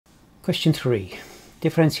Question 3.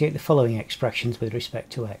 Differentiate the following expressions with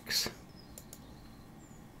respect to x.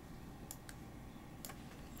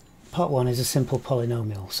 Part 1 is a simple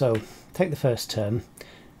polynomial, so take the first term,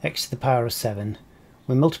 x to the power of 7,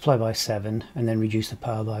 we multiply by 7 and then reduce the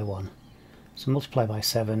power by 1. So multiply by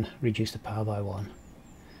 7, reduce the power by 1.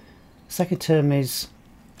 The second term is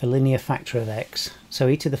a linear factor of x, so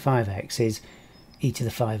e to the 5x is e to the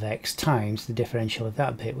 5x times the differential of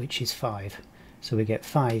that bit, which is 5. So we get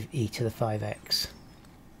 5e to the 5x.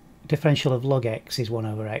 Differential of log x is 1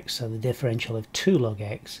 over x, so the differential of 2 log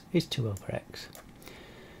x is 2 over x.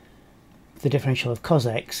 The differential of cos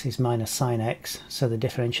x is minus sin x, so the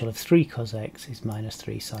differential of 3 cos x is minus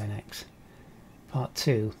 3 sin x. Part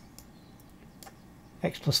 2,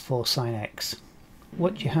 x plus 4 sin x.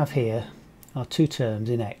 What you have here are two terms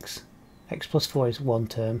in x. X plus 4 is one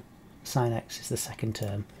term, sin x is the second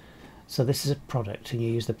term. So this is a product and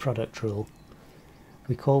you use the product rule.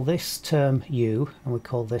 We call this term u and we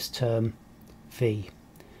call this term v.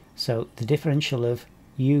 So the differential of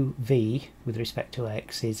uv with respect to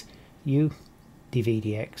x is u dv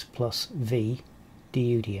dx plus v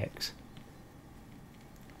du dx.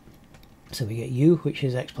 So we get u, which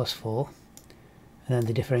is x plus 4, and then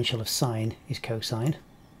the differential of sine is cosine,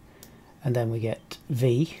 and then we get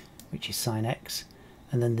v, which is sine x,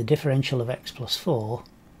 and then the differential of x plus 4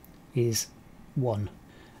 is 1.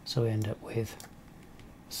 So we end up with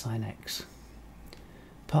sine x.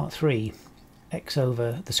 Part 3, x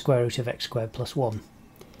over the square root of x squared plus 1.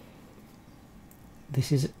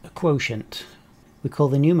 This is a quotient. We call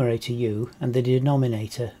the numerator u and the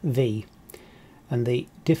denominator v, and the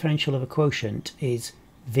differential of a quotient is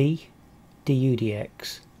v du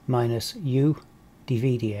dx minus u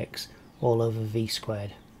dv dx all over v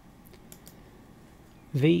squared.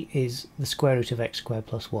 V is the square root of x squared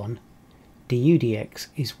plus 1, du dx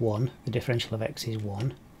is 1, the differential of x is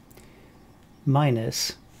 1,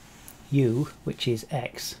 minus u, which is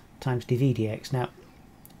x, times dv dx. Now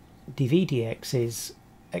dv dx is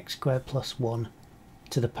x squared plus 1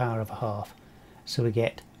 to the power of a half, so we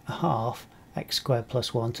get a half x squared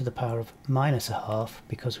plus 1 to the power of minus a half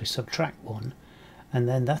because we subtract 1, and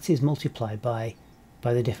then that is multiplied by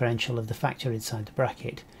the differential of the factor inside the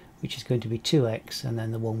bracket, which is going to be 2x, and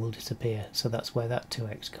then the 1 will disappear, so that's where that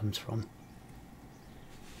 2x comes from.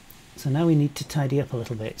 So now we need to tidy up a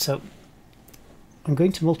little bit. So I'm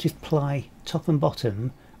going to multiply top and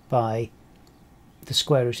bottom by the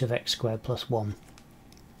square root of x squared plus 1.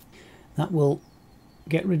 That will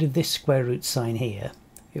get rid of this square root sign here.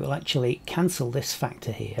 It will actually cancel this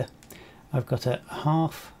factor here. I've got a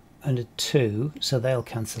half and a 2, so they'll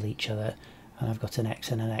cancel each other, and I've got an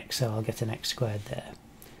x and an x, so I'll get an x squared there.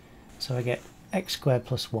 So I get x squared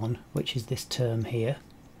plus 1, which is this term here.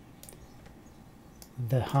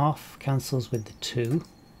 The half cancels with the 2.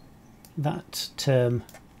 That term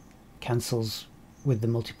cancels with the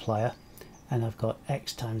multiplier, and I've got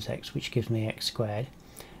x times x, which gives me x squared.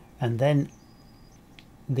 And then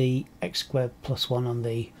the x squared plus 1 on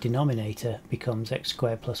the denominator becomes x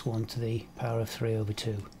squared plus 1 to the power of 3 over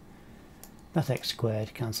 2. That x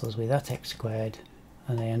squared cancels with that x squared,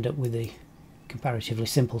 and I end up with the comparatively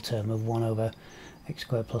simple term of 1 over x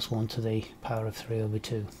squared plus 1 to the power of 3 over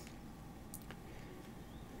 2.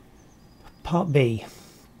 Part B.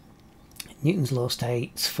 Newton's law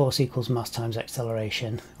states force equals mass times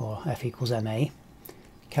acceleration, or F equals ma.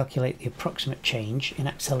 Calculate the approximate change in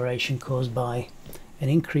acceleration caused by an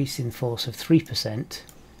increase in force of 3%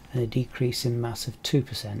 and a decrease in mass of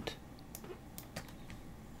 2%.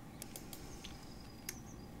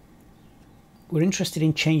 We're interested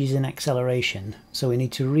in changes in acceleration, so we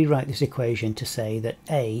need to rewrite this equation to say that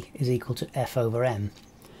a is equal to F over m.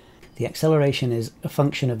 The acceleration is a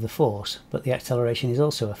function of the force, but the acceleration is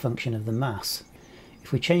also a function of the mass.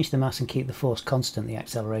 If we change the mass and keep the force constant, the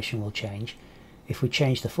acceleration will change. If we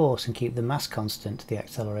change the force and keep the mass constant, the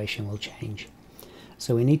acceleration will change.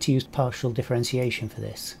 So we need to use partial differentiation for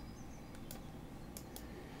this.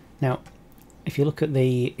 Now, if you look at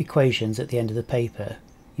the equations at the end of the paper,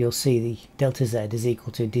 you'll see the delta z is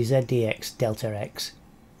equal to dz dx delta x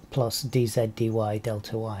plus dz dy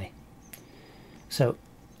delta y. So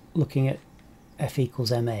looking at F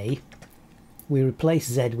equals ma, we replace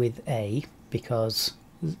z with a because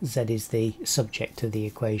z is the subject of the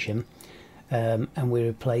equation, and we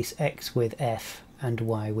replace x with f and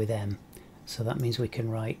y with m. So that means we can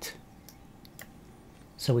write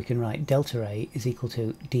delta a is equal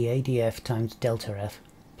to dA df times delta f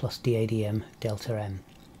plus dA dm delta m.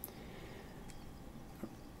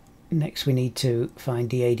 Next we need to find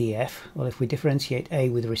dA df. Well, if we differentiate a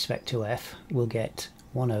with respect to f, we'll get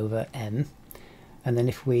 1 over m, and then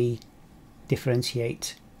if we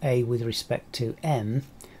differentiate a with respect to m,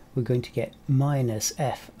 we're going to get minus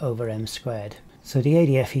f over m squared. So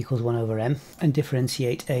dAdf equals 1 over m, and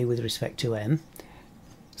differentiate a with respect to m.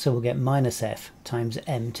 So we'll get minus f times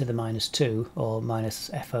m to the minus 2, or minus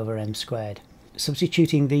f over m squared.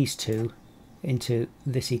 Substituting these two into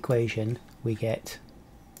this equation, we get...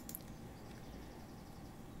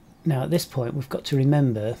 Now at this point we've got to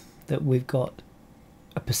remember that we've got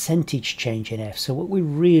a percentage change in f, so what we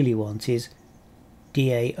really want is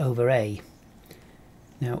dA over a.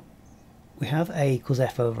 Now we have a equals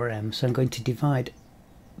f over m, so I'm going to divide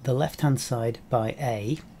the left hand side by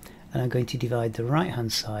a, and I'm going to divide the right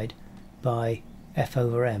hand side by f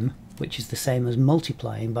over m, which is the same as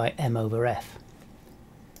multiplying by m over f,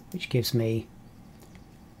 which gives me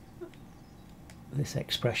this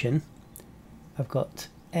expression. I've got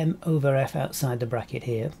m over f outside the bracket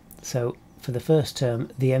here, so for the first term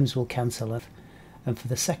the m's will cancel off, and for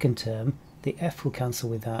the second term the f will cancel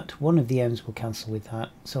with that, one of the m's will cancel with that,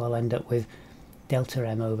 so I'll end up with delta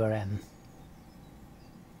m over m.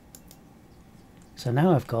 So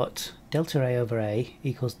now I've got delta a over a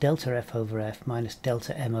equals delta f over f minus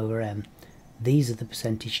delta m over m. These are the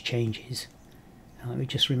percentage changes. Now let me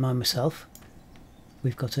just remind myself,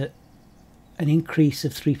 we've got an increase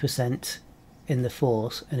of 3% in the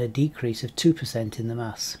force and a decrease of 2% in the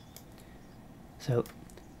mass. So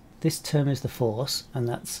this term is the force, and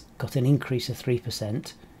that's got an increase of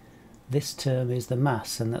 3%. This term is the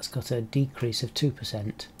mass, and that's got a decrease of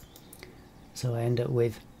 2%. So I end up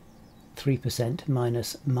with 3%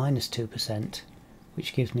 minus 2%,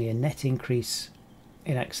 which gives me a net increase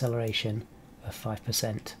in acceleration of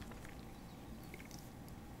 5%.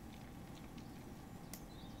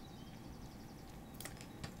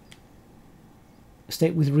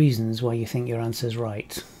 State with reasons why you think your answer is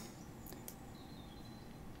right.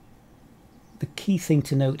 The key thing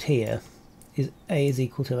to note here is a is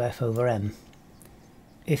equal to f over m.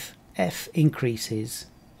 If f increases,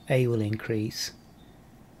 a will increase,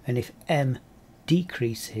 and if m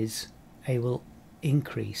decreases, a will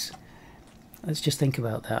increase. Let's just think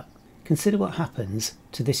about that. Consider what happens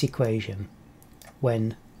to this equation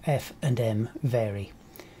when f and m vary.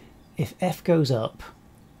 If f goes up,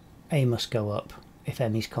 a must go up if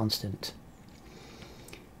m is constant.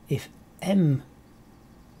 If m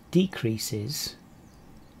decreases,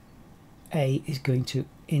 a is going to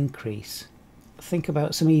increase. Think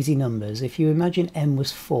about some easy numbers. If you imagine m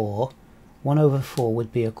was 4, 1 over 4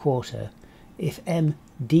 would be a quarter. If m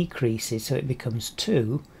decreases, so it becomes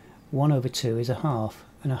 2, 1 over 2 is a half,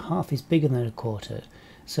 and a half is bigger than a quarter.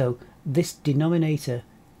 So this denominator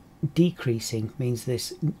decreasing means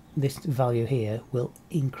this value here will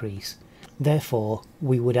increase. Therefore,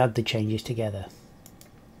 we would add the changes together.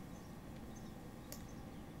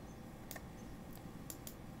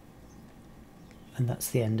 And that's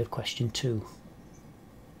the end of question 2.